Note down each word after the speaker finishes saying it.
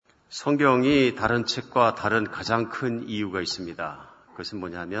성경이 다른 책과 다른 가장 큰 이유가 있습니다. 그것은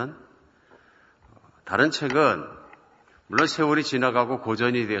뭐냐면 다른 책은 물론 세월이 지나가고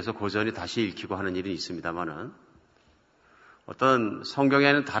고전이 되어서 고전이 다시 읽히고 하는 일이 있습니다만은 어떤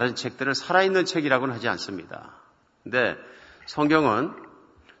성경에는 다른 책들을 살아있는 책이라고는 하지 않습니다. 근데 성경은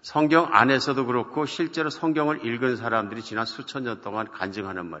성경 안에서도 그렇고 실제로 성경을 읽은 사람들이 지난 수천 년 동안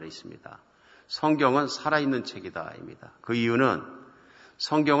간증하는 말이 있습니다. 성경은 살아있는 책이다입니다. 그 이유는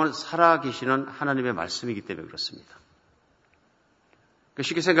성경은 살아계시는 하나님의 말씀이기 때문에 그렇습니다.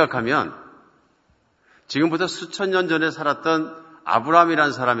 쉽게 생각하면 지금부터 수천 년 전에 살았던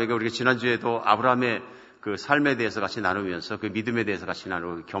아브라함이라는 사람에게 우리가 지난주에도 아브라함의 그 삶에 대해서 같이 나누면서 그 믿음에 대해서 같이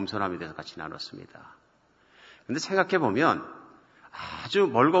나누고 겸손함에 대해서 같이 나눴습니다. 그런데 생각해 보면 아주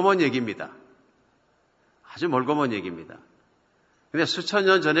멀고 먼 얘기입니다. 아주 멀고 먼 얘기입니다. 그런데 수천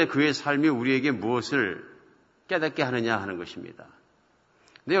년 전에 그의 삶이 우리에게 무엇을 깨닫게 하느냐 하는 것입니다.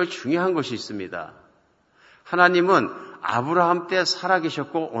 근데 여기 중요한 것이 있습니다. 하나님은 아브라함 때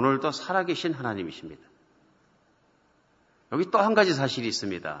살아계셨고 오늘도 살아계신 하나님이십니다. 여기 또 한 가지 사실이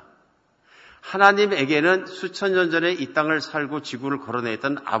있습니다. 하나님에게는 수천 년 전에 이 땅을 살고 지구를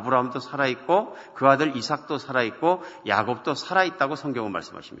걸어냈던 아브라함도 살아있고 그 아들 이삭도 살아있고 야곱도 살아있다고 성경은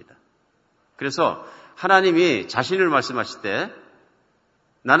말씀하십니다. 그래서 하나님이 자신을 말씀하실 때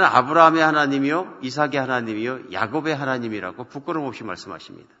나는 아브라함의 하나님이요 이삭의 하나님이요 야곱의 하나님이라고 부끄럼 없이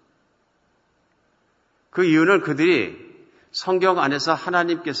말씀하십니다. 그 이유는 그들이 성경 안에서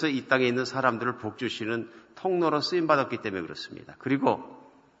하나님께서 이 땅에 있는 사람들을 복주시는 통로로 쓰임받았기 때문에 그렇습니다. 그리고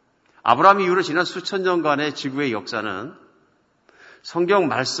아브라함 이후로 지난 수천 년간의 지구의 역사는 성경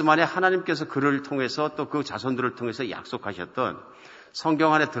말씀 안에 하나님께서 그를 통해서 또 그 자손들을 통해서 약속하셨던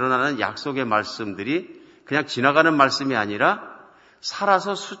성경 안에 드러나는 약속의 말씀들이 그냥 지나가는 말씀이 아니라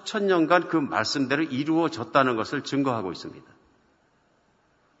살아서 수천 년간 그 말씀대로 이루어졌다는 것을 증거하고 있습니다.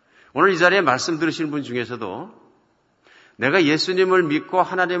 오늘 이 자리에 말씀 들으시는 분 중에서도 내가 예수님을 믿고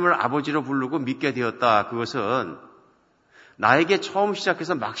하나님을 아버지로 부르고 믿게 되었다. 그것은 나에게 처음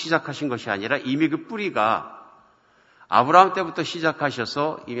시작해서 막 시작하신 것이 아니라 이미 그 뿌리가 아브라함 때부터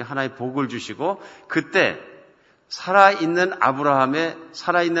시작하셔서 이미 하나의 복을 주시고 그때 살아있는 아브라함의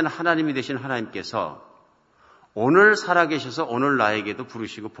살아있는 하나님이 되신 하나님께서 오늘 살아계셔서 오늘 나에게도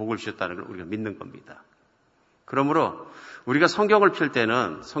부르시고 복을 주셨다는 걸 우리가 믿는 겁니다. 그러므로 우리가 성경을 펼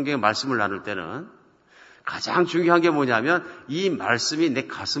때는 성경의 말씀을 나눌 때는 가장 중요한 게 뭐냐면 이 말씀이 내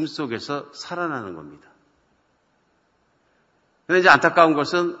가슴 속에서 살아나는 겁니다. 그런데 이제 안타까운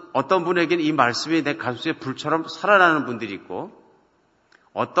것은 어떤 분에게는 이 말씀이 내 가슴속에 불처럼 살아나는 분들이 있고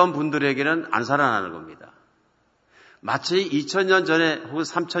어떤 분들에게는 안 살아나는 겁니다. 마치 2000년 전에 혹은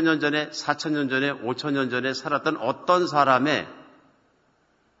 3000년 전에 4000년 전에 5000년 전에 살았던 어떤 사람의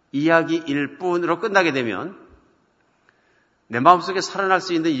이야기일 뿐으로 끝나게 되면 내 마음속에 살아날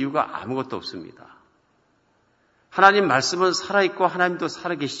수 있는 이유가 아무것도 없습니다. 하나님 말씀은 살아있고 하나님도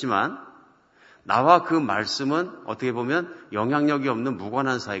살아계시지만 나와 그 말씀은 어떻게 보면 영향력이 없는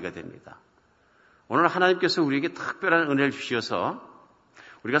무관한 사이가 됩니다. 오늘 하나님께서 우리에게 특별한 은혜를 주셔서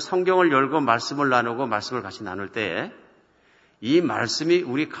우리가 성경을 열고 말씀을 나누고 말씀을 같이 나눌 때에 이 말씀이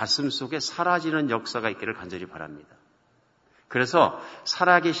우리 가슴 속에 사라지는 역사가 있기를 간절히 바랍니다. 그래서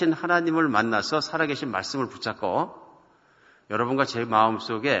살아계신 하나님을 만나서 살아계신 말씀을 붙잡고 여러분과 제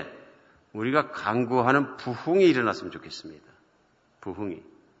마음속에 우리가 간구하는 부흥이 일어났으면 좋겠습니다. 부흥이.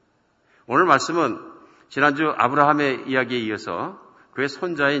 오늘 말씀은 지난주 아브라함의 이야기에 이어서 그의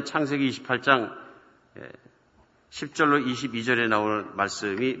손자인 창세기 28장 10절로 22절에 나오는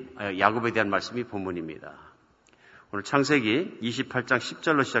말씀이 야곱에 대한 말씀이 본문입니다. 오늘 창세기 28장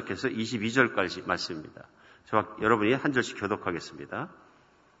 10절로 시작해서 22절까지 말씀입니다. 저와 여러분이 한 절씩 교독하겠습니다.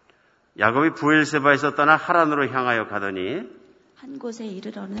 야곱이 부엘세바에서 떠나 하란으로 향하여 가더니 한 곳에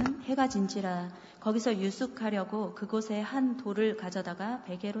이르러는 해가 진지라 거기서 유숙하려고 그곳에 한 돌을 가져다가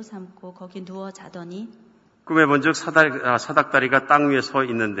베개로 삼고 거기 누워 자더니 꿈에 본즉 사닥다리가 땅 위에 서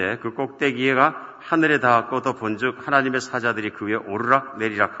있는데 그 꼭대기가 하늘에 닿았고 또 본즉 하나님의 사자들이 그 위에 오르락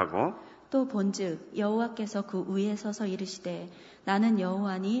내리락 하고 또 본즉 여호와께서 그 위에 서서 이르시되 나는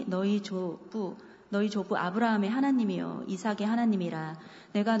여호와니 너희 조부 아브라함의 하나님이요 이삭의 하나님이라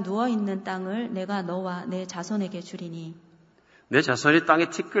내가 누워 있는 땅을 내가 너와 내 자손에게 주리니 내 자손이 땅의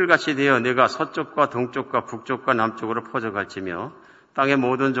티끌같이 되어 내가 서쪽과 동쪽과 북쪽과 남쪽으로 퍼져갈지며 땅의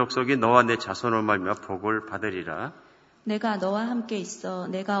모든 족속이 너와 내 자손을 말미암아 복을 받으리라. 내가 너와 함께 있어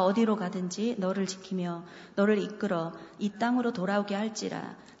내가 어디로 가든지 너를 지키며 너를 이끌어 이 땅으로 돌아오게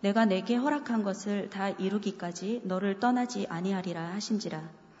할지라 내가 내게 허락한 것을 다 이루기까지 너를 떠나지 아니하리라 하신지라.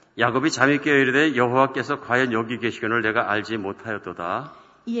 야곱이 잠이 깨어 이르되 여호와께서 과연 여기 계시거늘 내가 알지 못하였도다.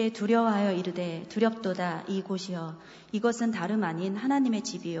 이에 두려워하여 이르되 두렵도다 이곳이여 이것은 다름 아닌 하나님의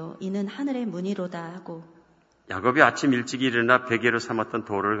집이요 이는 하늘의 문이로다 하고 야곱이 아침 일찍 일어나 베개로 삼았던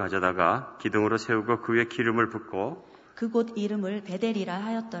돌을 가져다가 기둥으로 세우고 그 위에 기름을 붓고 그곳 이름을 베델이라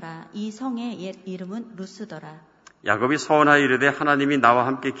하였더라. 이 성의 옛 이름은 루스더라. 야곱이 서원하여 이르되 하나님이 나와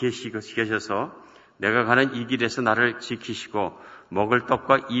함께 계셔서 내가 가는 이 길에서 나를 지키시고 먹을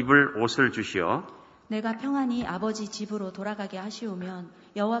떡과 입을 옷을 주시어 내가 평안히 아버지 집으로 돌아가게 하시오면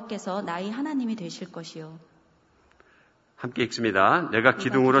여호와께서 나의 하나님이 되실 것이요. 함께 읽습니다. 내가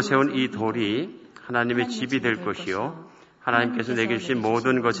기둥으로 세운 이 돌이 하나님의 집이 될 것이요 하나님께서 내게 주신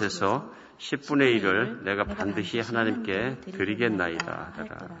모든 것에서 10분의 1을 내가 반드시 하나님께 드리겠나이다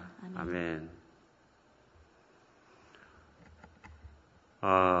하더라. 아멘.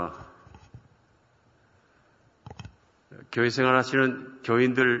 교회 생활 하시는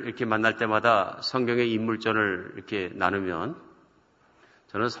교인들 이렇게 만날 때마다 성경의 인물전을 이렇게 나누면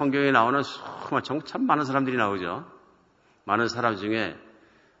저는 성경에 나오는 참 많은 사람들이 나오죠. 많은 사람 중에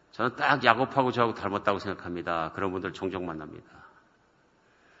저는 딱 야곱하고 저하고 닮았다고 생각합니다. 그런 분들 종종 만납니다.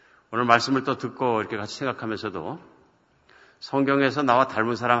 오늘 말씀을 또 듣고 이렇게 같이 생각하면서도 성경에서 나와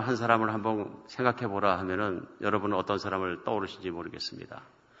닮은 사람 한 사람을 한번 생각해 보라 하면은 여러분은 어떤 사람을 떠오르실지 모르겠습니다.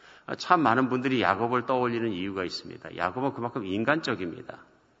 참 많은 분들이 야곱을 떠올리는 이유가 있습니다. 야곱은 그만큼 인간적입니다.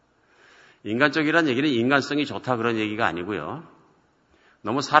 인간적이란 얘기는 인간성이 좋다 그런 얘기가 아니고요.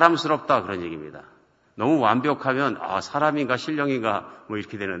 너무 사람스럽다 그런 얘기입니다. 너무 완벽하면 사람인가 신령인가 뭐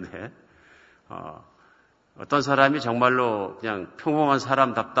이렇게 되는데 어떤 사람이 정말로 그냥 평범한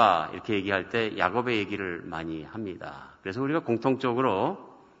사람답다 이렇게 얘기할 때 야곱의 얘기를 많이 합니다. 그래서 우리가 공통적으로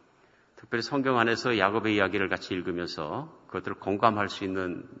특별히 성경 안에서 야곱의 이야기를 같이 읽으면서 그것들을 공감할 수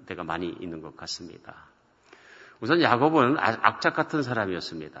있는 데가 많이 있는 것 같습니다. 우선 야곱은 악착 같은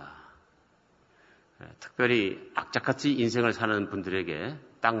사람이었습니다. 특별히 악착같이 인생을 사는 분들에게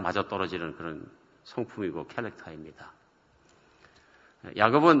딱 맞아 떨어지는 그런 성품이고 캐릭터입니다.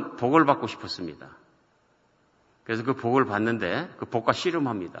 야곱은 복을 받고 싶었습니다. 그래서 그 복을 받는데 그 복과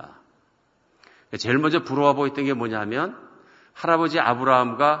씨름합니다. 제일 먼저 부러워 보였던 게 뭐냐면 할아버지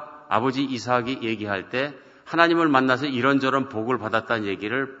아브라함과 아버지 이삭이 얘기할 때 하나님을 만나서 이런저런 복을 받았다는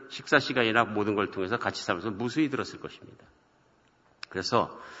얘기를 식사 시간이나 모든 걸 통해서 같이 살면서 무수히 들었을 것입니다.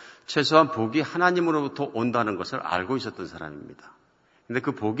 그래서 최소한 복이 하나님으로부터 온다는 것을 알고 있었던 사람입니다. 근데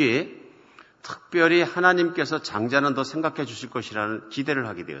그 복이 특별히 하나님께서 장자는 더 생각해 주실 것이라는 기대를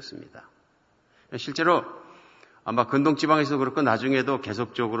하게 되었습니다. 실제로 아마 근동지방에서도 그렇고 나중에도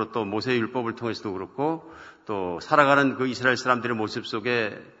계속적으로 또 모세율법을 통해서도 그렇고 또 살아가는 그 이스라엘 사람들의 모습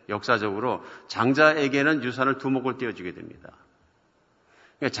속에 역사적으로 장자에게는 유산을 두목을 띄워주게 됩니다.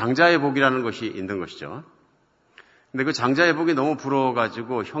 그러니까 장자의 복이라는 것이 있는 것이죠. 근데 그 장자의 복이 너무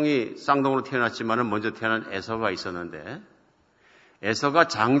부러워가지고 형이 쌍둥이로 태어났지만은 먼저 태어난 에서가 있었는데 에서가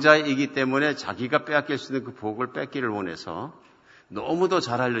장자이기 때문에 자기가 빼앗길 수 있는 그 복을 뺏기를 원해서 너무도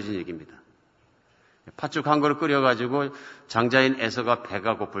잘 알려진 얘기입니다. 팥죽 한 그릇 끓여가지고 장자인 에서가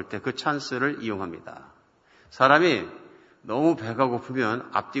배가 고플 때 그 찬스를 이용합니다. 사람이 너무 배가 고프면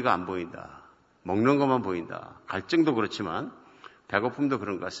앞뒤가 안 보인다. 먹는 것만 보인다. 갈증도 그렇지만 배고픔도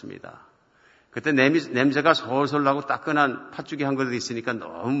그런 것 같습니다. 그때 냄새가 솔솔 나고 따끈한 팥죽이 한 그릇 있으니까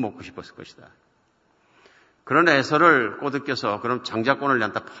너무 먹고 싶었을 것이다. 그런 에서를 꼬드겨서 그럼 장자권을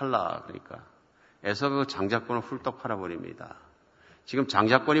내한테 팔라. 그러니까 에서가 그 장자권을 훌떡 팔아버립니다. 지금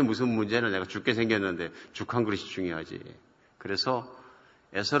장자권이 무슨 문제는 내가 죽게 생겼는데 죽 한 그릇이 중요하지. 그래서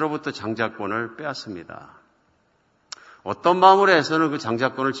에서로부터 장자권을 빼앗습니다. 어떤 마음으로 에서는 그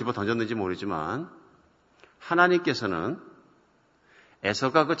장자권을 집어 던졌는지 모르지만 하나님께서는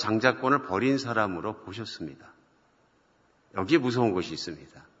에서가 그 장자권을 버린 사람으로 보셨습니다. 여기에 무서운 것이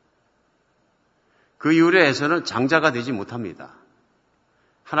있습니다. 그 이후로 에서는 장자가 되지 못합니다.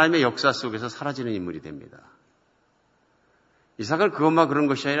 하나님의 역사 속에서 사라지는 인물이 됩니다. 이삭은 그것만 그런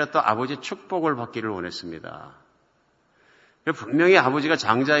것이 아니라 또 아버지의 축복을 받기를 원했습니다. 분명히 아버지가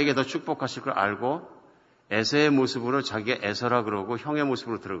장자에게 더 축복하실 걸 알고 에서의 모습으로 자기가 에서라 그러고 형의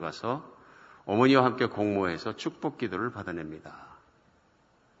모습으로 들어가서 어머니와 함께 공모해서 축복 기도를 받아냅니다.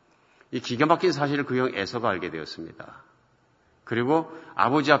 이 기가 막힌 사실을 그 형 에서가 알게 되었습니다. 그리고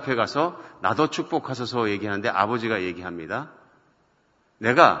아버지 앞에 가서 나도 축복하소서 얘기하는데 아버지가 얘기합니다.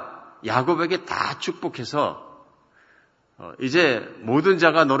 내가 야곱에게 다 축복해서 이제 모든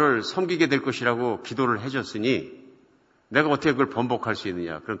자가 너를 섬기게 될 것이라고 기도를 해줬으니 내가 어떻게 그걸 번복할 수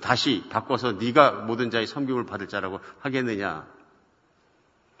있느냐. 그럼 다시 바꿔서 네가 모든 자의 섬김을 받을 자라고 하겠느냐.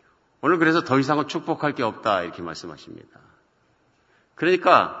 오늘 그래서 더 이상은 축복할 게 없다 이렇게 말씀하십니다.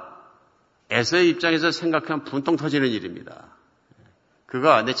 그러니까 에서의 입장에서 생각하면 분통 터지는 일입니다.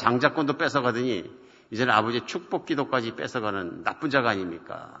 그가 내 장자권도 뺏어가더니 이제는 아버지의 축복 기도까지 뺏어가는 나쁜 자가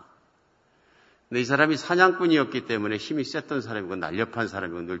아닙니까? 근데 이 사람이 사냥꾼이었기 때문에 힘이 셌던 사람이고 날렵한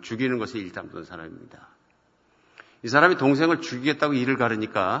사람이고 늘 죽이는 것에 일담던 사람입니다. 이 사람이 동생을 죽이겠다고 이를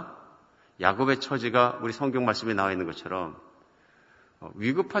가르니까 야곱의 처지가 우리 성경 말씀에 나와 있는 것처럼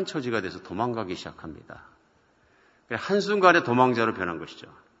위급한 처지가 돼서 도망가기 시작합니다. 한순간에 도망자로 변한 것이죠.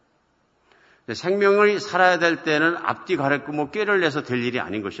 생명을 살아야 될 때는 앞뒤 가렸고 꾀를 내서 될 일이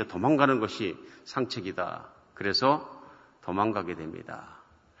아닌 것이죠. 도망가는 것이 상책이다. 그래서 도망가게 됩니다.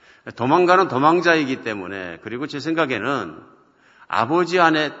 도망가는 도망자이기 때문에, 그리고 제 생각에는 아버지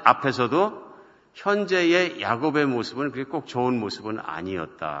앞에서도 현재의 야곱의 모습은 그렇게 꼭 좋은 모습은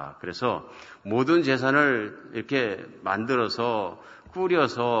아니었다. 그래서 모든 재산을 이렇게 만들어서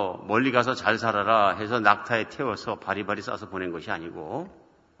꾸려서 멀리 가서 잘 살아라 해서 낙타에 태워서 바리바리 싸서 보낸 것이 아니고,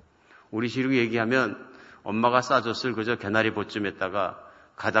 우리 시로 얘기하면 엄마가 싸줬을 그저 개나리 보쯤에다가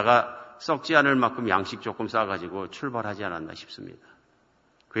가다가 썩지 않을 만큼 양식 조금 싸가지고 출발하지 않았나 싶습니다.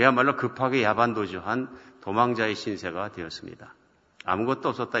 그야말로 급하게 야반도주한 도망자의 신세가 되었습니다. 아무것도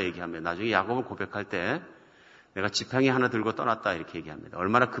없었다 얘기하면 나중에 야곱을 고백할 때 내가 지팡이 하나 들고 떠났다 이렇게 얘기합니다.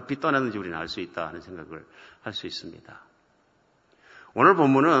 얼마나 급히 떠났는지 우리는 알 수 있다 하는 생각을 할 수 있습니다. 오늘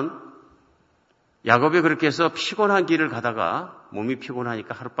본문은 야곱이 그렇게 해서 피곤한 길을 가다가 몸이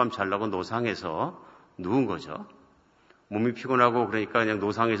피곤하니까 하룻밤 자려고 노상에서 누운 거죠. 몸이 피곤하고 그러니까 그냥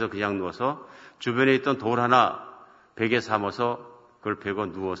노상에서 그냥 누워서 주변에 있던 돌 하나 베개 삼아서 그걸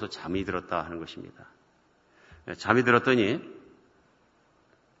베고 누워서 잠이 들었다 하는 것입니다. 잠이 들었더니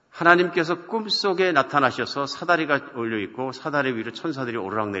하나님께서 꿈속에 나타나셔서 사다리가 올려있고 사다리 위로 천사들이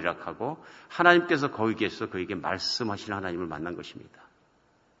오르락내리락하고 하나님께서 거기 계셔서 그에게 말씀하시는 하나님을 만난 것입니다.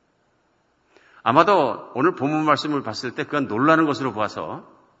 아마도 오늘 본문 말씀을 봤을 때 그건 놀라는 것으로 보아서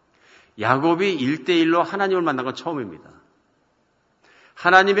야곱이 1대1로 하나님을 만난 건 처음입니다.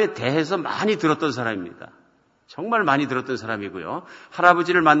 하나님에 대해서 많이 들었던 사람입니다. 정말 많이 들었던 사람이고요.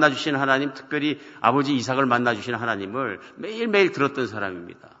 할아버지를 만나주신 하나님, 특별히 아버지 이삭을 만나주신 하나님을 매일매일 들었던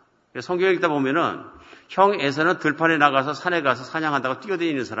사람입니다. 성경 읽다 보면은 형 에서는 들판에 나가서 산에 가서 사냥한다고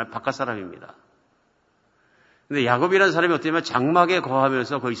뛰어다니는 사람, 바깥 사람입니다. 근데 야곱이라는 사람이 어떻게 보면 장막에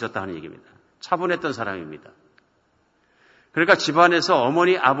거하면서 거기 있었다 하는 얘기입니다. 차분했던 사람입니다. 그러니까 집안에서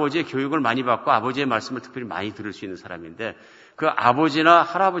어머니, 아버지의 교육을 많이 받고 아버지의 말씀을 특별히 많이 들을 수 있는 사람인데 그 아버지나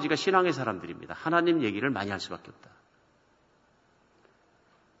할아버지가 신앙의 사람들입니다. 하나님 얘기를 많이 할 수밖에 없다.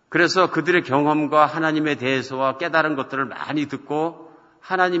 그래서 그들의 경험과 하나님에 대해서와 깨달은 것들을 많이 듣고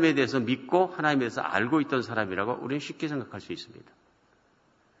하나님에 대해서 믿고 하나님에 대해서 알고 있던 사람이라고 우리는 쉽게 생각할 수 있습니다.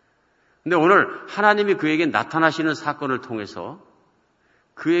 근데 오늘 하나님이 그에게 나타나시는 사건을 통해서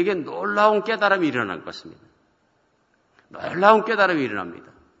그에게 놀라운 깨달음이 일어날 것 같습니다. 놀라운 깨달음이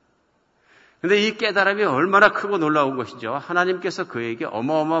일어납니다. 그런데 이 깨달음이 얼마나 크고 놀라운 것이죠. 하나님께서 그에게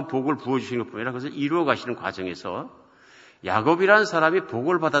어마어마한 복을 부어주시는 것뿐 아니라 그것을 이루어 가시는 과정에서 야곱이라는 사람이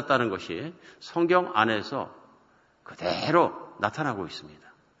복을 받았다는 것이 성경 안에서 그대로 나타나고 있습니다.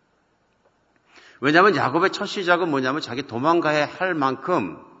 왜냐하면 야곱의 첫 시작은 뭐냐면 자기 도망가야 할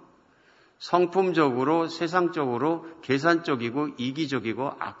만큼 성품적으로 세상적으로 계산적이고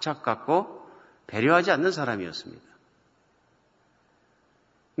이기적이고 악착 같고 배려하지 않는 사람이었습니다.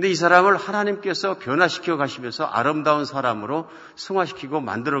 근데 이 사람을 하나님께서 변화시켜 가시면서 아름다운 사람으로 승화시키고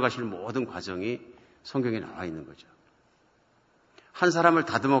만들어 가시는 모든 과정이 성경에 나와 있는 거죠. 한 사람을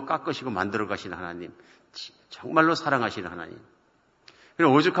다듬어 깎으시고 만들어 가시는 하나님, 정말로 사랑하시는 하나님.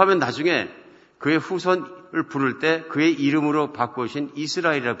 그리고 오죽하면 나중에 그의 후손을 부를 때 그의 이름으로 바꾸신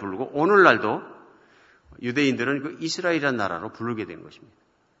이스라엘이라 부르고 오늘날도 유대인들은 그 이스라엘이라는 나라로 부르게 된 것입니다.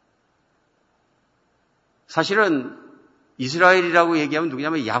 사실은 이스라엘이라고 얘기하면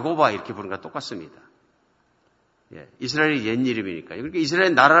누구냐면 야고바 이렇게 부르는 거랑 똑같습니다. 예, 이스라엘이 옛 이름이니까요. 그러니까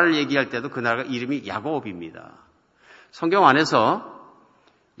이스라엘 나라를 얘기할 때도 그 나라가 이름이 야곱입니다. 성경 안에서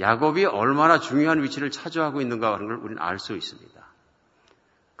야곱이 얼마나 중요한 위치를 차지하고 있는가 하는 걸 우리는 알 수 있습니다.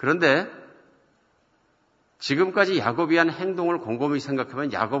 그런데 지금까지 야곱이 한 행동을 곰곰이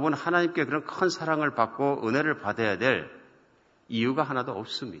생각하면 야곱은 하나님께 그런 큰 사랑을 받고 은혜를 받아야 될 이유가 하나도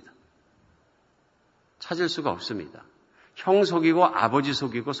없습니다. 찾을 수가 없습니다. 형 속이고 아버지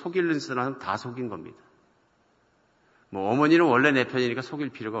속이고 속이는 사람은 다 속인 겁니다. 어머니는 원래 내 편이니까 속일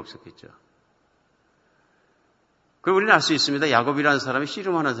필요가 없었겠죠. 그럼 우리는 알 수 있습니다. 야곱이라는 사람이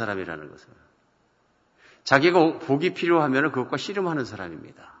씨름하는 사람이라는 것을. 자기가 복이 필요하면 그것과 씨름하는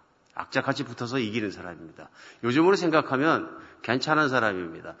사람입니다. 악착같이 붙어서 이기는 사람입니다. 요즘으로 생각하면 괜찮은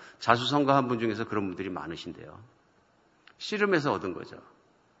사람입니다. 자수성가한 분 중에서 그런 분들이 많으신데요. 씨름해서 얻은 거죠.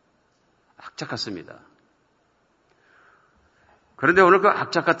 악착같습니다. 그런데 오늘 그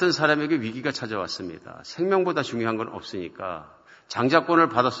악착 같은 사람에게 위기가 찾아왔습니다. 생명보다 중요한 건 없으니까 장자권을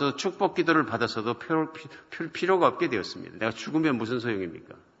받았어도 축복 기도를 받았어도 필요가 없게 되었습니다. 내가 죽으면 무슨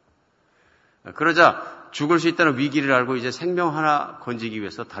소용입니까? 그러자 죽을 수 있다는 위기를 알고 이제 생명 하나 건지기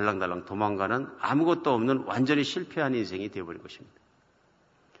위해서 달랑달랑 도망가는 아무것도 없는 완전히 실패한 인생이 되어버린 것입니다.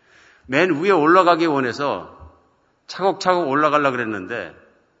 맨 위에 올라가기 원해서 차곡차곡 올라가려고 그랬는데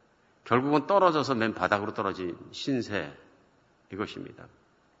결국은 떨어져서 맨 바닥으로 떨어진 신세 이것입니다.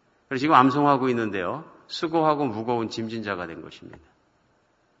 그래서 지금 암송하고 있는데요. 수고하고 무거운 짐진자가 된 것입니다.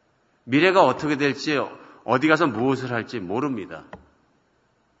 미래가 어떻게 될지 어디 가서 무엇을 할지 모릅니다.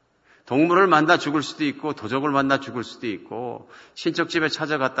 동물을 만나 죽을 수도 있고 도적을 만나 죽을 수도 있고 친척집에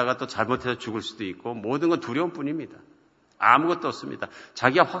찾아갔다가 또 잘못해서 죽을 수도 있고 모든 건 두려움뿐입니다. 아무것도 없습니다.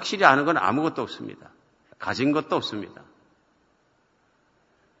 자기가 확실히 아는 건 아무것도 없습니다. 가진 것도 없습니다.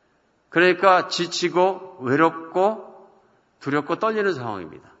 그러니까 지치고 외롭고 두렵고 떨리는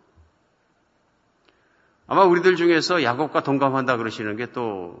상황입니다. 아마 우리들 중에서 야곱과 동감한다 그러시는 게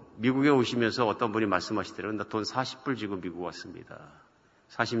또 미국에 오시면서 어떤 분이 말씀하시더라고요. 나 돈 40불 지고 미국 왔습니다.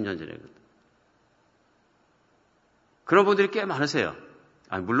 40년 전에. 그런 분들이 꽤 많으세요.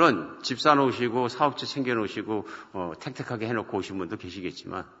 물론 집 사놓으시고 사업체 챙겨놓으시고 택택하게 해놓고 오신 분도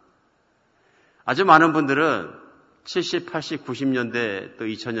계시겠지만 아주 많은 분들은 70, 80, 90년대 또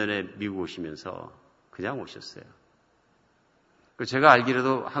 2000년에 미국 오시면서 그냥 오셨어요. 제가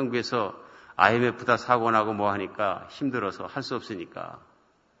알기로도 한국에서 IMF다 사고 나고 뭐 하니까 힘들어서 할 수 없으니까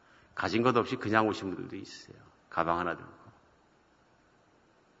가진 것 없이 그냥 오신 분들도 있어요. 가방 하나 들고.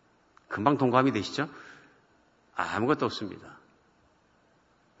 금방 동감이 되시죠? 아무것도 없습니다.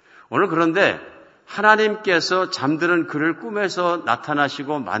 오늘 그런데 하나님께서 잠드는 그를 꿈에서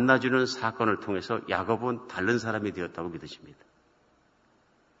나타나시고 만나주는 사건을 통해서 야곱은 다른 사람이 되었다고 믿으십니다.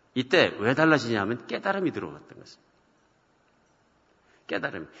 이때 왜 달라지냐면 깨달음이 들어왔던 것입니다.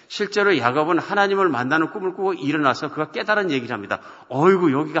 깨달음. 실제로 야곱은 하나님을 만나는 꿈을 꾸고 일어나서 그가 깨달은 얘기를 합니다.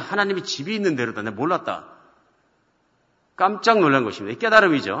 어이구 여기가 하나님의 집이 있는 데로다. 내가 몰랐다. 깜짝 놀란 것입니다.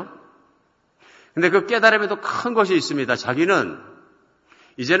 깨달음이죠. 근데 그 깨달음에도 큰 것이 있습니다. 자기는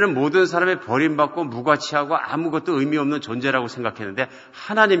이제는 모든 사람에 버림받고 무가치하고 아무것도 의미 없는 존재라고 생각했는데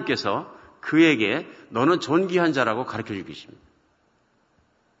하나님께서 그에게 너는 존귀한 자라고 가르쳐주고 계십니다.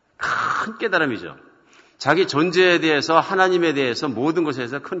 큰 깨달음이죠. 자기 존재에 대해서 하나님에 대해서 모든 것에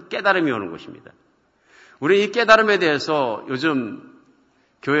대해서 큰 깨달음이 오는 것입니다. 우리 이 깨달음에 대해서 요즘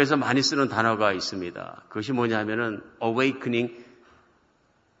교회에서 많이 쓰는 단어가 있습니다. 그것이 뭐냐면은 awakening,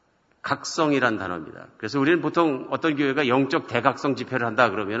 각성이란 단어입니다. 그래서 우리는 보통 어떤 교회가 영적 대각성 집회를 한다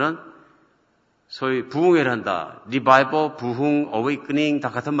그러면은 소위 부흥회를 한다. 리바이벌, 부흥, awakening 다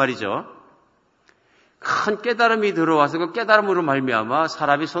같은 말이죠. 큰 깨달음이 들어와서 그 깨달음으로 말미암아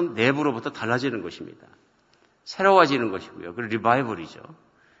사람이 손 내부로부터 달라지는 것입니다. 새로워지는 것이고요. 그 리바이벌이죠.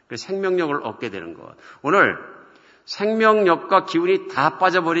 그 생명력을 얻게 되는 것. 오늘 생명력과 기운이 다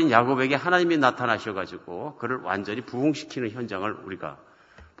빠져버린 야곱에게 하나님이 나타나셔가지고 그를 완전히 부흥시키는 현장을 우리가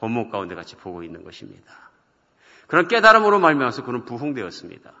본문 가운데 같이 보고 있는 것입니다. 그런 깨달음으로 말미암아서 그는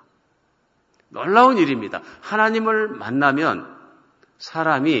부흥되었습니다. 놀라운 일입니다. 하나님을 만나면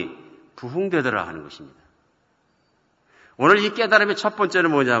사람이 부흥되더라 하는 것입니다. 오늘 이 깨달음의 첫 번째는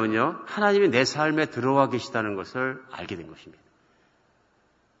뭐냐면요. 하나님이 내 삶에 들어와 계시다는 것을 알게 된 것입니다.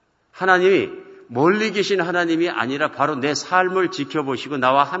 하나님이 멀리 계신 하나님이 아니라 바로 내 삶을 지켜보시고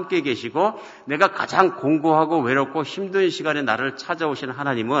나와 함께 계시고 내가 가장 공고하고 외롭고 힘든 시간에 나를 찾아오신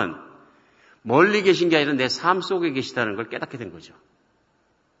하나님은 멀리 계신 게 아니라 내 삶 속에 계시다는 걸 깨닫게 된 거죠.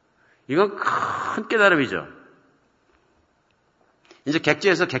 이건 큰 깨달음이죠. 이제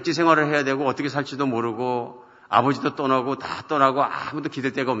객지에서 객지 생활을 해야 되고 어떻게 살지도 모르고 아버지도 떠나고 다 떠나고 아무도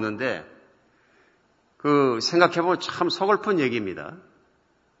기댈 데가 없는데 생각해보면 참 서글픈 얘기입니다.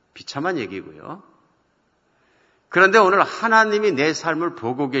 비참한 얘기고요. 그런데 오늘 하나님이 내 삶을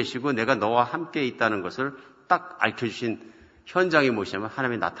보고 계시고 내가 너와 함께 있다는 것을 딱 알려주신 현장이 무엇이냐면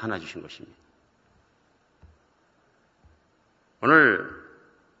하나님이 나타나 주신 것입니다. 오늘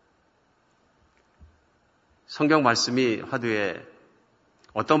성경 말씀이 화두에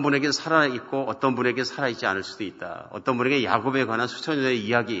어떤 분에게는 살아있고 어떤 분에게는 살아있지 않을 수도 있다. 어떤 분에게 야곱에 관한 수천 년의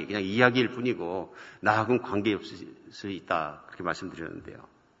이야기, 그냥 이야기일 뿐이고 나하고는 관계없을 수 있다. 그렇게 말씀드렸는데요.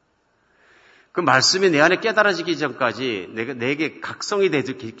 그 말씀이 내 안에 깨달아지기 전까지, 내게 각성이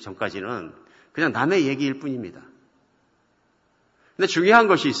되기 전까지는 그냥 남의 얘기일 뿐입니다. 근데 중요한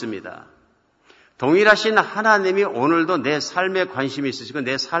것이 있습니다. 동일하신 하나님이 오늘도 내 삶에 관심이 있으시고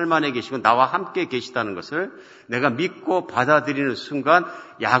내 삶 안에 계시고 나와 함께 계시다는 것을 내가 믿고 받아들이는 순간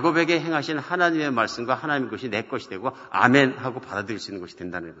야곱에게 행하신 하나님의 말씀과 하나님의 것이 내 것이 되고 아멘 하고 받아들일 수 있는 것이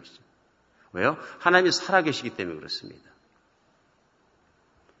된다는 것이죠. 왜요? 하나님이 살아계시기 때문에 그렇습니다.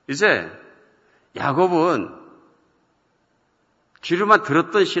 이제 야곱은 귀로만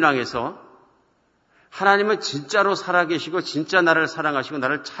들었던 신앙에서 하나님은 진짜로 살아계시고 진짜 나를 사랑하시고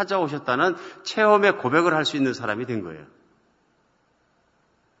나를 찾아오셨다는 체험의 고백을 할 수 있는 사람이 된 거예요.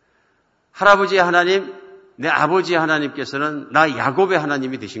 할아버지의 하나님, 내 아버지의 하나님께서는 나 야곱의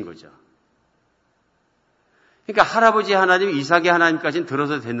하나님이 되신 거죠. 그러니까 할아버지의 하나님, 이삭의 하나님까지는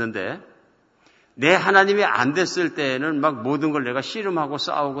들어서 됐는데 내 하나님이 안 됐을 때에는 막 모든 걸 내가 씨름하고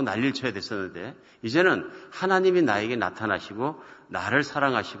싸우고 난리를 쳐야 됐었는데 이제는 하나님이 나에게 나타나시고 나를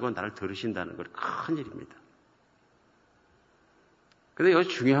사랑하시고 나를 들으신다는 건 큰 일입니다. 그런데 여기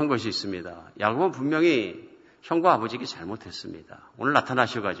중요한 것이 있습니다. 야곱은 분명히 형과 아버지에게 잘못했습니다. 오늘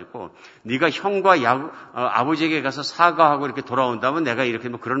나타나셔가지고 네가 형과 아버지에게 가서 사과하고 이렇게 돌아온다면 내가 이렇게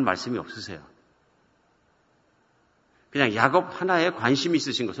뭐 그런 말씀이 없으세요. 그냥 야곱 하나에 관심이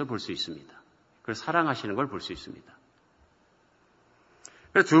있으신 것을 볼 수 있습니다. 그걸 사랑하시는 걸 볼 수 있습니다.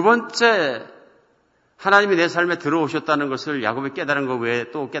 그래서 두 번째 하나님이 내 삶에 들어오셨다는 것을 야곱이 깨달은 것 외에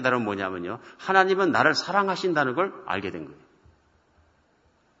또 깨달은 뭐냐면요. 하나님은 나를 사랑하신다는 걸 알게 된 거예요.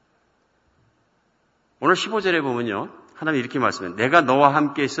 오늘 15절에 보면요. 하나님이 이렇게 말씀해요. 내가 너와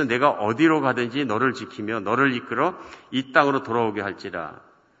함께 있어 내가 어디로 가든지 너를 지키며 너를 이끌어 이 땅으로 돌아오게 할지라.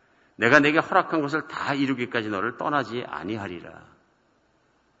 내가 내게 허락한 것을 다 이루기까지 너를 떠나지 아니하리라.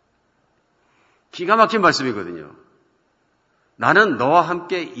 기가 막힌 말씀이거든요. 나는 너와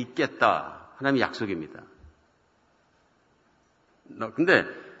함께 있겠다. 하나님의 약속입니다. 근데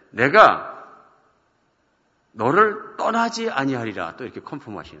내가 너를 떠나지 아니하리라. 또 이렇게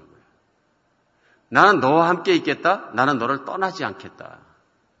컨펌하시는 거예요. 나는 너와 함께 있겠다. 나는 너를 떠나지 않겠다.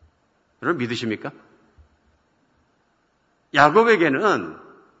 여러분 믿으십니까? 야곱에게는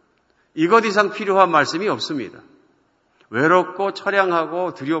이것 이상 필요한 말씀이 없습니다. 외롭고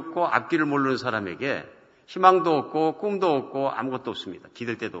처량하고 두렵고 앞길을 모르는 사람에게 희망도 없고 꿈도 없고 아무것도 없습니다.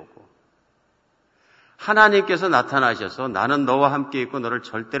 기댈 데도 없고. 하나님께서 나타나셔서 나는 너와 함께 있고 너를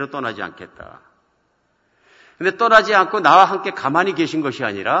절대로 떠나지 않겠다. 근데 떠나지 않고 나와 함께 가만히 계신 것이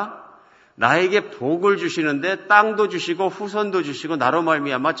아니라 나에게 복을 주시는데 땅도 주시고 후손도 주시고 나로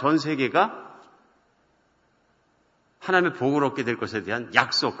말미암아 전 세계가 하나님의 복을 얻게 될 것에 대한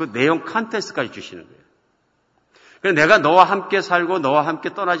약속, 그 내용 컨텐츠까지 주시는 거예요. 그래서 내가 너와 함께 살고 너와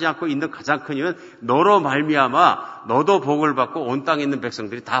함께 떠나지 않고 있는 가장 큰 이유는 너로 말미암아 너도 복을 받고 온 땅에 있는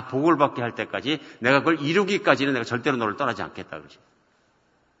백성들이 다 복을 받게 할 때까지 내가 그걸 이루기까지는 내가 절대로 너를 떠나지 않겠다 그러죠.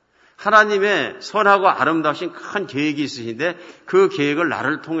 하나님의 선하고 아름다우신 큰 계획이 있으신데 그 계획을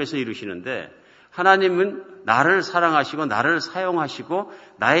나를 통해서 이루시는데 하나님은 나를 사랑하시고 나를 사용하시고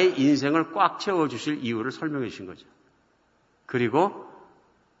나의 인생을 꽉 채워주실 이유를 설명해 주신 거죠. 그리고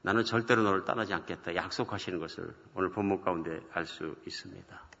나는 절대로 너를 떠나지 않겠다 약속하시는 것을 오늘 본문 가운데 알 수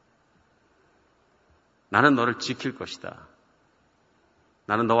있습니다. 나는 너를 지킬 것이다.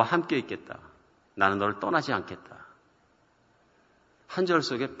 나는 너와 함께 있겠다. 나는 너를 떠나지 않겠다. 한 절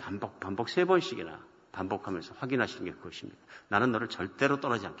속에 반복 3번씩이나 반복하면서 확인하시는 게 그것입니다. 나는 너를 절대로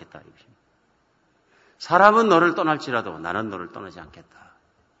떠나지 않겠다. 이것입니다. 사람은 너를 떠날지라도 나는 너를 떠나지 않겠다.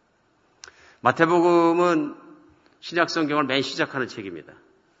 마태복음은 신약성경을 맨 시작하는 책입니다.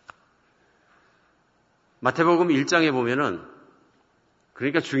 마태복음 1장에 보면은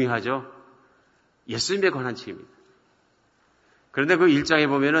그러니까 중요하죠. 예수님에 관한 책입니다. 그런데 그 1장에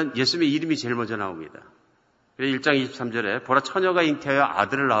보면은 예수님의 이름이 제일 먼저 나옵니다. 1장 23절에 보라 처녀가 잉태하여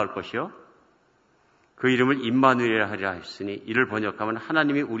아들을 낳을 것이요 그 이름을 임마누엘이라 하리라 했으니 이를 번역하면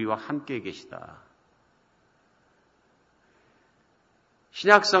하나님이 우리와 함께 계시다.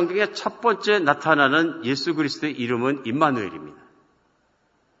 신약 성경의 첫 번째 나타나는 예수 그리스도의 이름은 임마누엘입니다.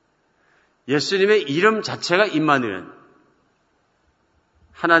 예수님의 이름 자체가 임마누엘.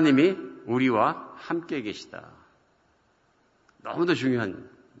 하나님이 우리와 함께 계시다. 너무도 중요한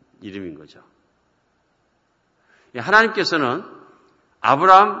이름인 거죠. 하나님께서는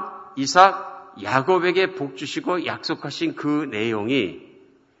아브라함, 이삭, 야곱에게 복 주시고 약속하신 그 내용이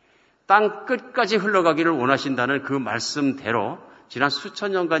땅 끝까지 흘러가기를 원하신다는 그 말씀대로 지난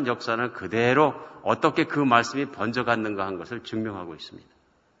수천 년간 역사는 그대로 어떻게 그 말씀이 번져갔는가 한 것을 증명하고 있습니다.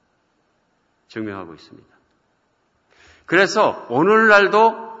 그래서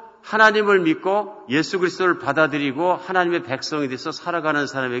오늘날도 하나님을 믿고 예수 그리스도를 받아들이고 하나님의 백성이 돼서 살아가는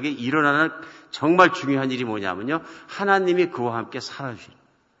사람에게 일어나는 정말 중요한 일이 뭐냐면요. 하나님이 그와 함께 살아주시는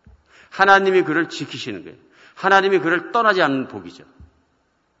거예요. 하나님이 그를 지키시는 거예요. 하나님이 그를 떠나지 않는 복이죠.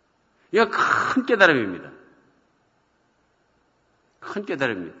 이거 큰 깨달음입니다. 큰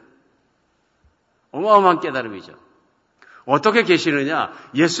깨달음입니다. 어마어마한 깨달음이죠. 어떻게 계시느냐?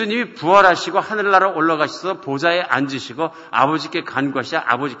 예수님이 부활하시고 하늘나라 올라가셔서 보좌에 앉으시고 아버지께 간구하시자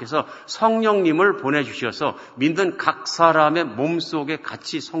아버지께서 성령님을 보내주셔서 믿는 각 사람의 몸속에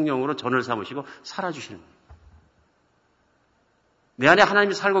같이 성령으로 전을 삼으시고 살아주시는 거예요. 내 안에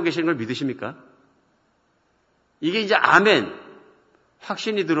하나님이 살고 계시는 걸 믿으십니까? 이게 이제 아멘,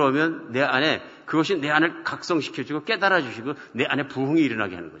 확신이 들어오면 내 안에 그것이 내 안을 각성시켜주고 깨달아주시고 내 안에 부흥이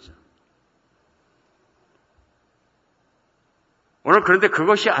일어나게 하는 거죠. 오늘 그런데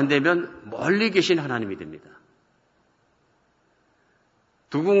그것이 안 되면 멀리 계신 하나님이 됩니다.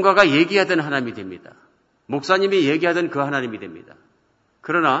 누군가가 얘기하던 하나님이 됩니다. 목사님이 얘기하던 그 하나님이 됩니다.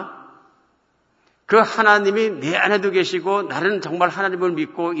 그러나 그 하나님이 내 안에도 계시고 나는 정말 하나님을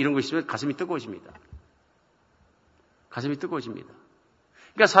믿고 이런 것이 있으면 가슴이 뜨거워집니다. 가슴이 뜨거워집니다.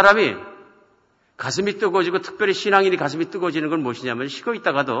 그러니까 사람이 가슴이 뜨거워지고 특별히 신앙인이 가슴이 뜨거워지는 건 무엇이냐면 쉬고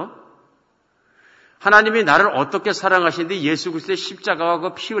있다가도 하나님이 나를 어떻게 사랑하시는데 예수 그리스도의 십자가와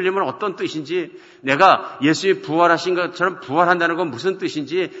그 피 흘림은 어떤 뜻인지, 내가 예수의 부활하신 것처럼 부활한다는 건 무슨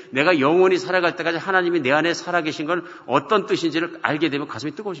뜻인지, 내가 영원히 살아갈 때까지 하나님이 내 안에 살아계신 건 어떤 뜻인지를 알게 되면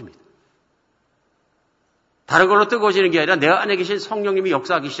가슴이 뜨거워집니다. 다른 걸로 뜨거워지는 게 아니라 내 안에 계신 성령님이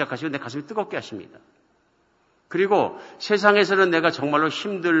역사하기 시작하시고 내 가슴이 뜨겁게 하십니다. 그리고 세상에서는 내가 정말로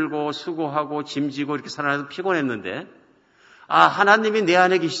힘들고 수고하고 짐지고 이렇게 살아나서 피곤했는데, 하나님이 내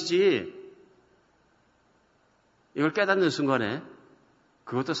안에 계시지, 이걸 깨닫는 순간에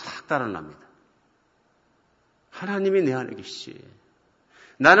그것도 싹 달아납니다. 하나님이 내 안에 계시지.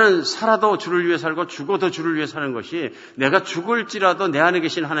 나는 살아도 주를 위해 살고 죽어도 주를 위해 사는 것이, 내가 죽을지라도 내 안에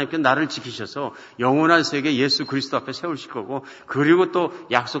계신 하나님께 나를 지키셔서 영원한 세계 예수 그리스도 앞에 세우실 거고, 그리고 또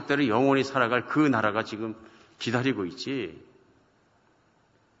약속대로 영원히 살아갈 그 나라가 지금 기다리고 있지.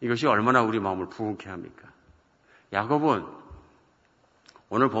 이것이 얼마나 우리 마음을 부흥케 합니까? 야곱은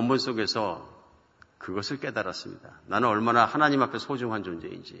오늘 본문 속에서 그것을 깨달았습니다. 나는 얼마나 하나님 앞에 소중한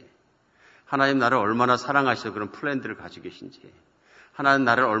존재인지, 하나님 나를 얼마나 사랑하셔서 그런 플랜들을 가지고 계신지, 하나님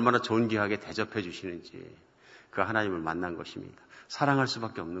나를 얼마나 존귀하게 대접해 주시는지, 그 하나님을 만난 것입니다. 사랑할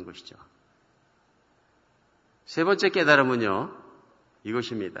수밖에 없는 것이죠. 세 번째 깨달음은요,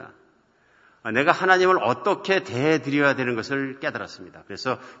 이것입니다. 내가 하나님을 어떻게 대해드려야 되는 것을 깨달았습니다.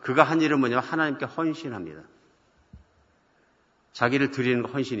 그래서 그가 한 일은 뭐냐면 하나님께 헌신합니다. 자기를 드리는 거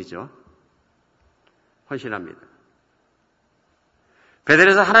헌신이죠. 헌신합니다.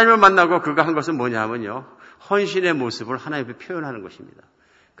 베델에서 하나님을 만나고 그가 한 것은 뭐냐면요, 헌신의 모습을 하나님 앞에 표현하는 것입니다.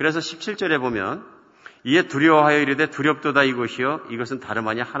 그래서 17절에 보면 이에 두려워하여 이르되 두렵도다 이것이요 이것은 다름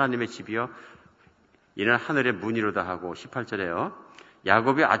아니야 하나님의 집이요 이는 하늘의 문이로다 하고, 18절에요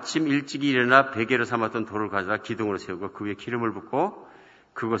야곱이 아침 일찍이 일어나 베개로 삼았던 돌을 가져다 기둥으로 세우고 그 위에 기름을 붓고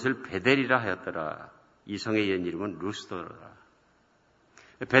그것을 베델이라 하였더라. 이 성의 옛 이름은 루스더라.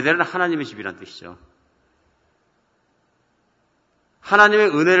 베델은 하나님의 집이란 뜻이죠. 하나님의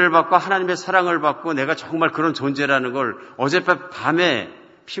은혜를 받고 하나님의 사랑을 받고 내가 정말 그런 존재라는 걸, 어젯밤에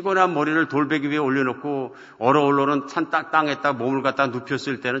피곤한 머리를 돌베개 위에 올려놓고 얼어올르는 찬 땅에다 몸을 갖다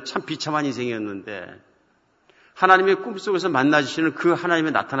눕혔을 때는 참 비참한 인생이었는데, 하나님의 꿈속에서 만나주시는 그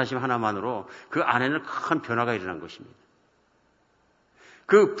하나님의 나타나심 하나만으로 그 안에는 큰 변화가 일어난 것입니다.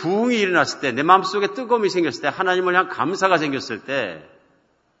 그 부흥이 일어났을 때, 내 마음속에 뜨거움이 생겼을 때, 하나님을 향한 감사가 생겼을 때,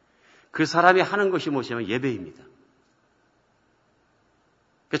 그 사람이 하는 것이 무엇이냐면 예배입니다.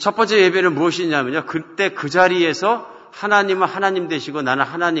 첫 번째 예배는 무엇이냐면요, 그때 그 자리에서 하나님은 하나님 되시고 나는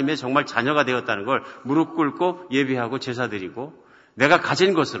하나님의 정말 자녀가 되었다는 걸 무릎 꿇고 예배하고 제사 드리고, 내가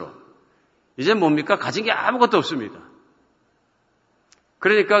가진 것으로, 이제 뭡니까? 가진 게 아무것도 없습니다.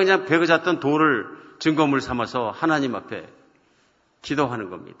 그러니까 그냥 베개 잤던 돌을 증거물 삼아서 하나님 앞에 기도하는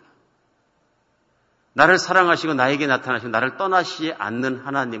겁니다. 나를 사랑하시고 나에게 나타나시고 나를 떠나시지 않는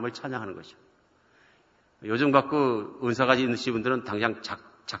하나님을 찬양하는 거죠. 요즘 갖고 은사가 있으신 분들은 당장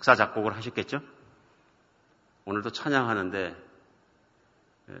작사 작곡을 하셨겠죠? 오늘도 찬양하는데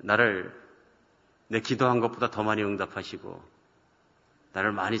나를 내 기도한 것보다 더 많이 응답하시고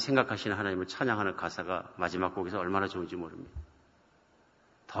나를 많이 생각하시는 하나님을 찬양하는 가사가 마지막 곡에서 얼마나 좋은지 모릅니다.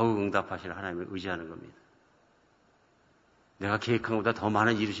 더욱 응답하시는 하나님을 의지하는 겁니다. 내가 계획한 것보다 더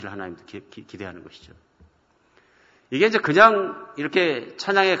많은 이루실 하나님도 기대하는 것이죠. 이게 이제 그냥 이렇게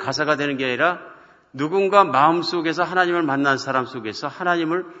찬양의 가사가 되는 게 아니라 누군가 마음속에서 하나님을 만난 사람 속에서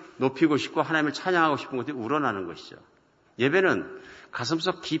하나님을 높이고 싶고 하나님을 찬양하고 싶은 것들이 우러나는 것이죠. 예배는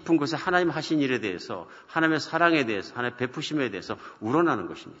가슴속 깊은 곳에 하나님 하신 일에 대해서, 하나님의 사랑에 대해서, 하나님의 베푸심에 대해서 우러나는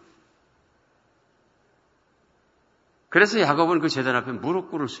것입니다. 그래서 야곱은 그 제단 앞에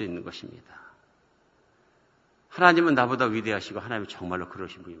무릎 꿇을 수 있는 것입니다. 하나님은 나보다 위대하시고 하나님은 정말로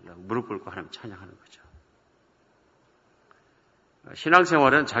그러신 분입니다. 무릎 꿇고 하나님을 찬양하는 거죠.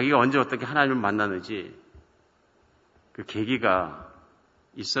 신앙생활은 자기가 언제 어떻게 하나님을 만났는지 그 계기가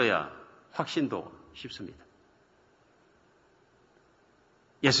있어야 확신도 쉽습니다.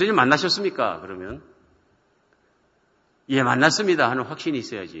 예수님 만나셨습니까? 그러면 예, 만났습니다 하는 확신이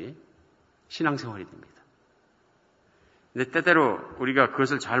있어야지 신앙생활이 됩니다. 근데 때때로 우리가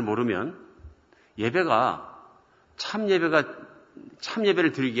그것을 잘 모르면 참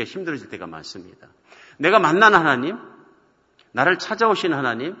예배를 드리기가 힘들어질 때가 많습니다. 내가 만난 하나님, 나를 찾아오신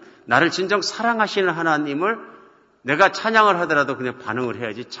하나님, 나를 진정 사랑하시는 하나님을 내가 찬양을 하더라도 그냥 반응을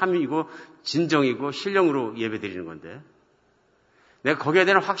해야지 참이고 진정이고 신령으로 예배 드리는 건데 내가 거기에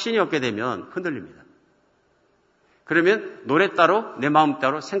대한 확신이 없게 되면 흔들립니다. 그러면 노래 따로, 내 마음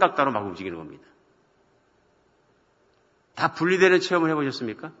따로, 생각 따로 막 움직이는 겁니다. 다 분리되는 체험을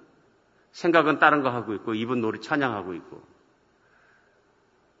해보셨습니까? 생각은 다른 거 하고 있고 입은 노래 찬양하고 있고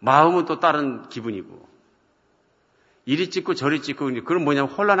마음은 또 다른 기분이고 이리 찢고 저리 찢고 그건 뭐냐면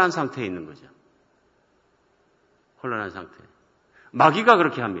혼란한 상태에 있는 거죠. 혼란한 상태. 마귀가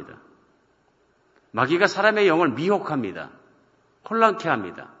그렇게 합니다. 마귀가 사람의 영을 미혹합니다. 혼란케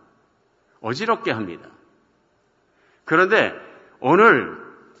합니다. 어지럽게 합니다. 그런데 오늘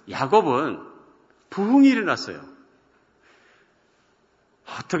야곱은 부흥이 일어났어요.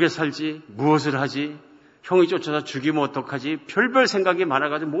 어떻게 살지? 무엇을 하지? 형이 쫓아서 죽이면 어떡하지? 별별 생각이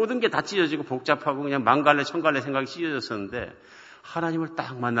많아가지고 모든 게 다 찢어지고 복잡하고 그냥 만갈래 천갈래 생각이 찢어졌었는데 하나님을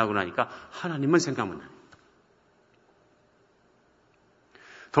딱 만나고 나니까 하나님은 생각만 나요.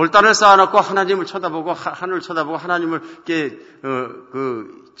 돌단을 쌓아놓고 하나님을 쳐다보고 하늘을 쳐다보고 하나님을 이렇게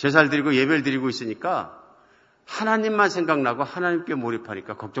제사를 드리고 예배를 드리고 있으니까 하나님만 생각나고 하나님께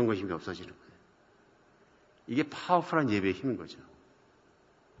몰입하니까 걱정 근심이 없어지는 거예요. 이게 파워풀한 예배의 힘인 거죠.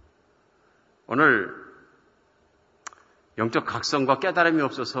 오늘 영적 각성과 깨달음이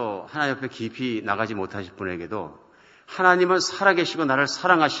없어서 하나님 앞에 깊이 나가지 못하실 분에게도 하나님은 살아계시고 나를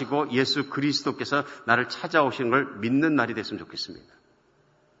사랑하시고 예수 그리스도께서 나를 찾아오시는 걸 믿는 날이 됐으면 좋겠습니다.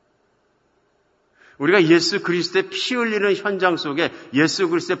 우리가 예수 그리스도의 피 흘리는 현장 속에 예수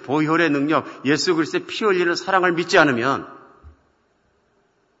그리스도의 보혈의 능력, 예수 그리스도의 피 흘리는 사랑을 믿지 않으면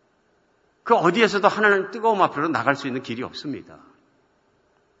그 어디에서도 하나님 뜨거움 앞으로 나갈 수 있는 길이 없습니다.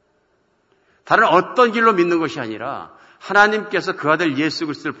 다른 어떤 길로 믿는 것이 아니라 하나님께서 그 아들 예수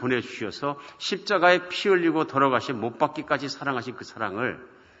그리스도를 보내주셔서 십자가에 피 흘리고 돌아가신 못 박기까지 사랑하신 그 사랑을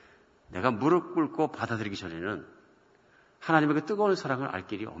내가 무릎 꿇고 받아들이기 전에는 하나님의 그 뜨거운 사랑을 알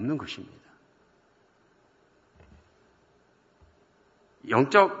길이 없는 것입니다.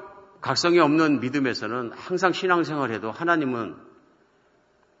 영적 각성이 없는 믿음에서는 항상 신앙생활을 해도 하나님은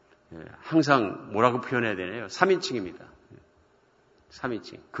항상 뭐라고 표현해야 되나요? 3인칭입니다.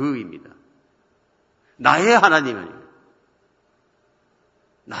 3인칭. 그입니다. 나의 하나님 아니에요.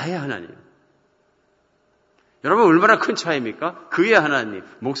 나의 하나님. 여러분 얼마나 큰 차이입니까? 그의 하나님,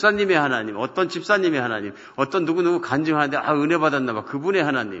 목사님의 하나님, 어떤 집사님의 하나님, 어떤 누구 간증하는데 은혜 받았나 봐. 그분의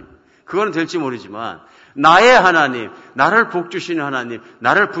하나님. 그거는 될지 모르지만 나의 하나님, 나를 복주시는 하나님,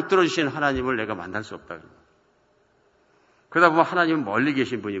 나를 붙들어 주시는 하나님을 내가 만날 수 없다. 그러다 보면 하나님은 멀리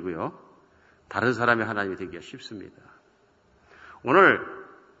계신 분이고요. 다른 사람의 하나님이 되기가 쉽습니다. 오늘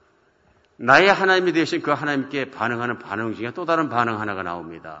나의 하나님이 되신 그 하나님께 반응하는 반응 중에 또 다른 반응 하나가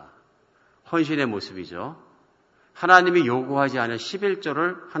나옵니다. 헌신의 모습이죠. 하나님이 요구하지 않은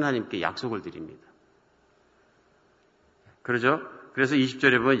 11조를 하나님께 약속을 드립니다. 그러죠? 그래서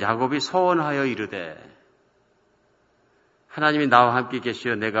 20절에 보면 야곱이 서원하여 이르되 하나님이 나와 함께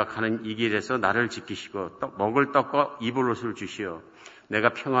계시어 내가 가는 이 길에서 나를 지키시고 먹을 떡과 입을 옷을 주시어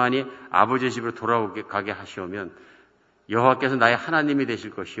내가 평안히 아버지의 집으로 돌아오게 가게 하시오면 여호와께서 나의 하나님이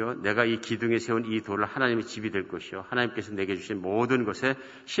되실 것이요 내가 이 기둥에 세운 이 돌을 하나님의 집이 될 것이요 하나님께서 내게 주신 모든 것의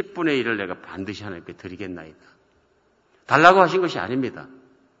 10분의 1을 내가 반드시 하나님께 드리겠나이다. 달라고 하신 것이 아닙니다.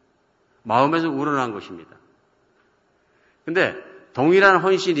 마음에서 우러난 것입니다. 근데 동일한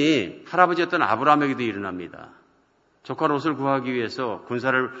헌신이 할아버지였던 아브라함에게도 일어납니다. 조카 옷을 구하기 위해서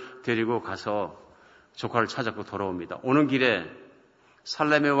군사를 데리고 가서 조카를 찾았고 돌아옵니다. 오는 길에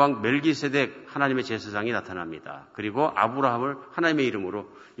살렘의 왕 멜기세덱 하나님의 제사장이 나타납니다. 그리고 아브라함을 하나님의 이름으로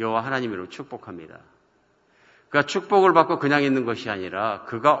여호와 하나님 이름으로 축복합니다. 그가 축복을 받고 그냥 있는 것이 아니라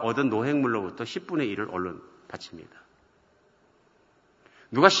그가 얻은 노획물로부터 10분의 1을 얼른 바칩니다.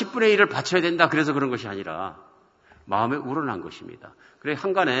 누가 10분의 1을 바쳐야 된다 그래서 그런 것이 아니라 마음에 우러난 것입니다. 그래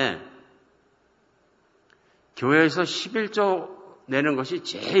한간에 교회에서 11조 내는 것이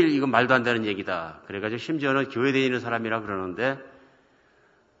제일 이건 말도 안 되는 얘기다. 그래가지고 심지어는 교회 다니는 사람이라 그러는데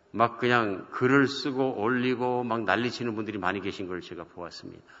막 그냥 글을 쓰고 올리고 막 난리치는 분들이 많이 계신 걸 제가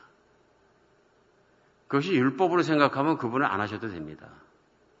보았습니다. 그것이 율법으로 생각하면 그분은 안 하셔도 됩니다.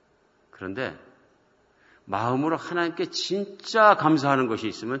 그런데 마음으로 하나님께 진짜 감사하는 것이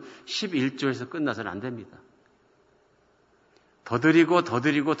있으면 11조에서 끝나서는 안 됩니다. 더 드리고 더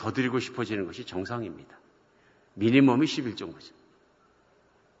드리고 더 드리고 싶어지는 것이 정상입니다. 미니멈이 11조인 거죠.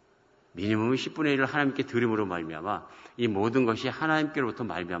 미니멈이 10분의 1을 하나님께 드림으로 말미암아 이 모든 것이 하나님께로부터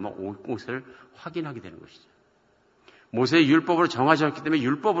말미암아 온 것을 확인하게 되는 것이죠. 모세의 율법으로 정하셨기 때문에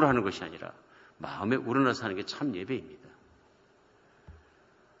율법으로 하는 것이 아니라 마음에 우러나서 하는 게 참 예배입니다.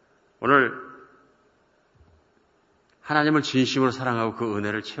 오늘 하나님을 진심으로 사랑하고 그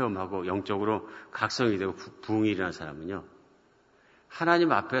은혜를 체험하고 영적으로 각성이 되고 부흥이 일어난 사람은요,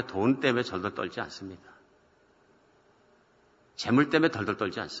 하나님 앞에 돈 때문에 덜덜 떨지 않습니다. 재물 때문에 덜덜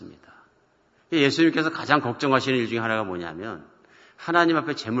떨지 않습니다. 예수님께서 가장 걱정하시는 일 중에 하나가 뭐냐면 하나님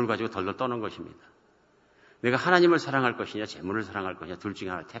앞에 재물 가지고 덜덜 떠는 것입니다. 내가 하나님을 사랑할 것이냐 재물을 사랑할 것이냐 둘 중에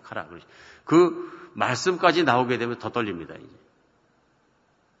하나를 택하라. 그 말씀까지 나오게 되면 더 떨립니다. 이제.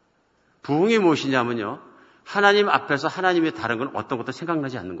 부흥이 무엇이냐면요, 하나님 앞에서 하나님의 다른 건 어떤 것도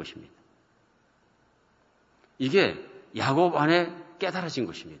생각나지 않는 것입니다. 이게 야곱 안에 깨달아진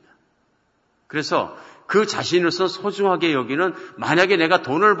것입니다. 그래서 그 자신으로서 소중하게 여기는, 만약에 내가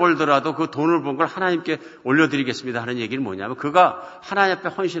돈을 벌더라도 그 돈을 번 걸 하나님께 올려드리겠습니다 하는 얘기는 뭐냐면, 그가 하나님 앞에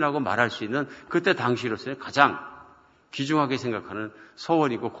헌신하고 말할 수 있는 그때 당시로서의 가장 귀중하게 생각하는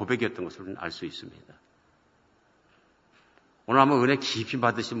소원이고 고백이었던 것을 알 수 있습니다. 오늘 아마 은혜 깊이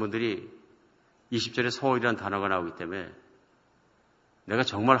받으신 분들이 20절에 소원이라는 단어가 나오기 때문에 내가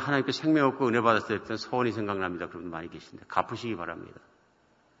정말 하나님께 생명 없고 은혜 받았을 때 소원이 생각납니다. 그런 분 많이 계신데 갚으시기 바랍니다.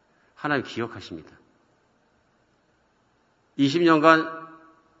 하나님 기억하십니다. 20년간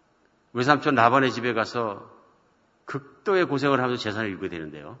외삼촌 라반의 집에 가서 극도의 고생을 하면서 재산을 잃게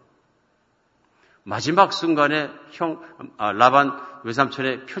되는데요. 마지막 순간에 라반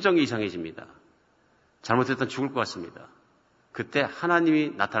외삼촌의 표정이 이상해집니다. 잘못했던 죽을 것 같습니다. 그때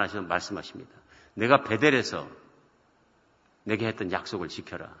하나님이 나타나셔서 말씀하십니다. 내가 베델에서 내게 했던 약속을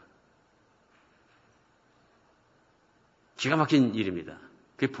지켜라. 기가 막힌 일입니다.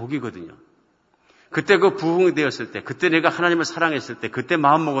 그게 복이거든요. 그때 그 부흥이 되었을 때, 그때 내가 하나님을 사랑했을 때, 그때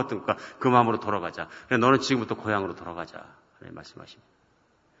마음 먹었던 것과 그 마음으로 돌아가자. 그래, 너는 지금부터 고향으로 돌아가자. 하나님 말씀하십니다.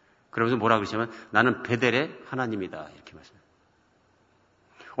 그러면서 뭐라 그러시냐면 나는 베델의 하나님이다. 이렇게 말씀합니다.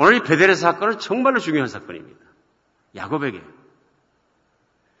 오늘 이 베델의 사건은 정말로 중요한 사건입니다. 야곱에게.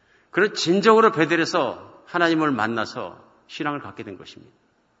 그런 진정으로 베델에서 하나님을 만나서 신앙을 갖게 된 것입니다.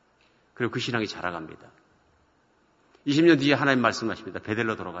 그리고 그 신앙이 자라갑니다. 20년 뒤에 하나님 말씀하십니다.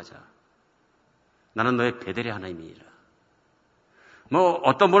 베델로 돌아가자. 나는 너의 베델의 하나님이니라.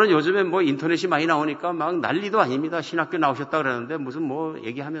 어떤 분은 요즘에 인터넷이 많이 나오니까 막 난리도 아닙니다. 신학교 나오셨다 그러는데 무슨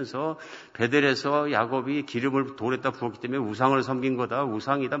얘기하면서 베델에서 야곱이 기름을 돌에다 부었기 때문에 우상을 섬긴 거다.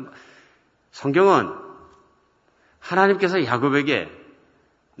 우상이다. 성경은 하나님께서 야곱에게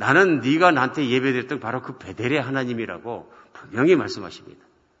나는 네가 나한테 예배드렸던 바로 그 베델의 하나님이라고 분명히 말씀하십니다.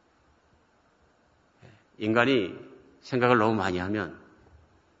 인간이 생각을 너무 많이 하면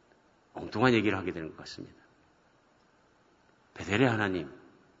엉뚱한 얘기를 하게 되는 것 같습니다. 베델의 하나님,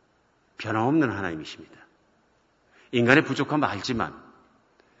 변함없는 하나님이십니다. 인간의 부족함을 알지만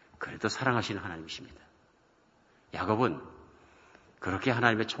그래도 사랑하시는 하나님이십니다. 야곱은 그렇게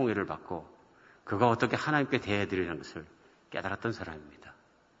하나님의 총애를 받고 그가 어떻게 하나님께 대해드리는 것을 깨달았던 사람입니다.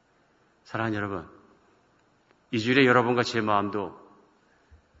 사랑하는 여러분, 이 주일에 여러분과 제 마음도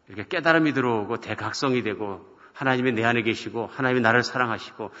이렇게 깨달음이 들어오고 대각성이 되고 하나님이 내 안에 계시고 하나님이 나를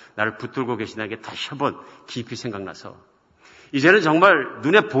사랑하시고 나를 붙들고 계시다는 게 다시 한번 깊이 생각나서 이제는 정말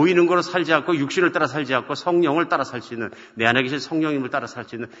눈에 보이는 거로 살지 않고 육신을 따라 살지 않고 성령을 따라 살 수 있는, 내 안에 계신 성령님을 따라 살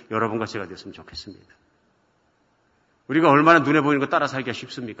수 있는 여러분과 제가 됐으면 좋겠습니다. 우리가 얼마나 눈에 보이는 거 따라 살기가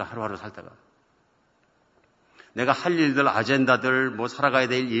쉽습니까? 하루하루 살다가. 내가 할 일들, 아젠다들, 살아가야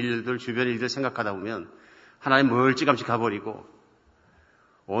될 일들, 주변 일들 생각하다 보면 하나님 멀찌감치 가버리고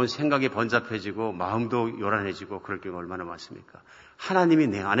온 생각이 번잡해지고 마음도 요란해지고 그럴 경우가 얼마나 많습니까? 하나님이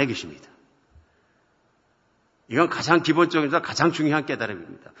내 안에 계십니다. 이건 가장 기본적이자 가장 중요한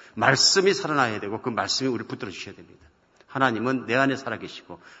깨달음입니다. 말씀이 살아나야 되고 그 말씀이 우리를 붙들어 주셔야 됩니다. 하나님은 내 안에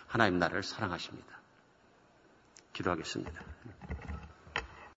살아계시고 하나님 나를 사랑하십니다. 기도하겠습니다.